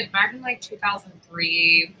 I did, back in, like,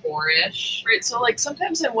 2003, 4-ish. Right, so, like,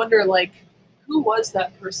 sometimes I wonder, like, who was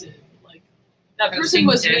that person? Like, that person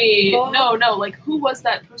was me. People? No, like, who was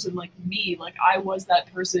that person? Like, me. Like, I was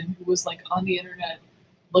that person who was, like, on the internet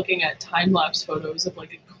looking at time-lapse photos of,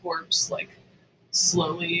 like, a corpse, like,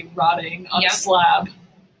 slowly rotting on a slab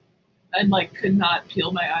and, like, could not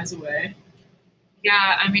peel my eyes away.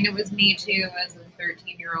 Yeah, I mean, it was me, too, as a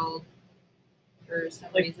 13-year-old for some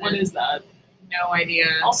reason. What is that? No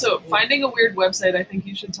idea. Also, finding a weird website, I think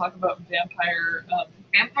you should talk about vampire...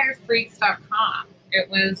 vampirefreaks.com. It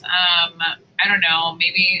was, I don't know,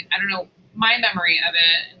 my memory of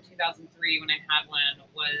it in 2003 when I had one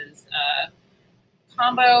was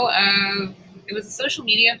combo of, it was a social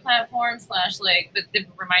media platform / like, but it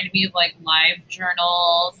reminded me of like live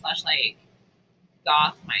journal / like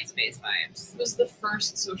goth MySpace vibes. It was the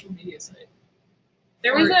first social media site.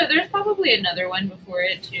 There's probably another one before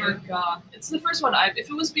it too. For goth. It's the first one if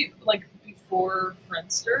it was before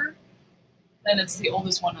Friendster, then it's the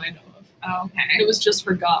oldest one I know of. Oh, okay. It was just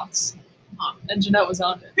for goths. Huh. And Jeanette was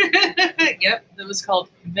on it. Yep. It was called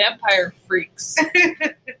Vampire Freaks.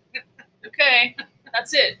 Okay.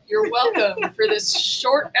 That's it. You're welcome for this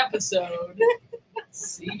short episode.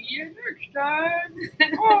 See you next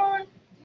time. Bye.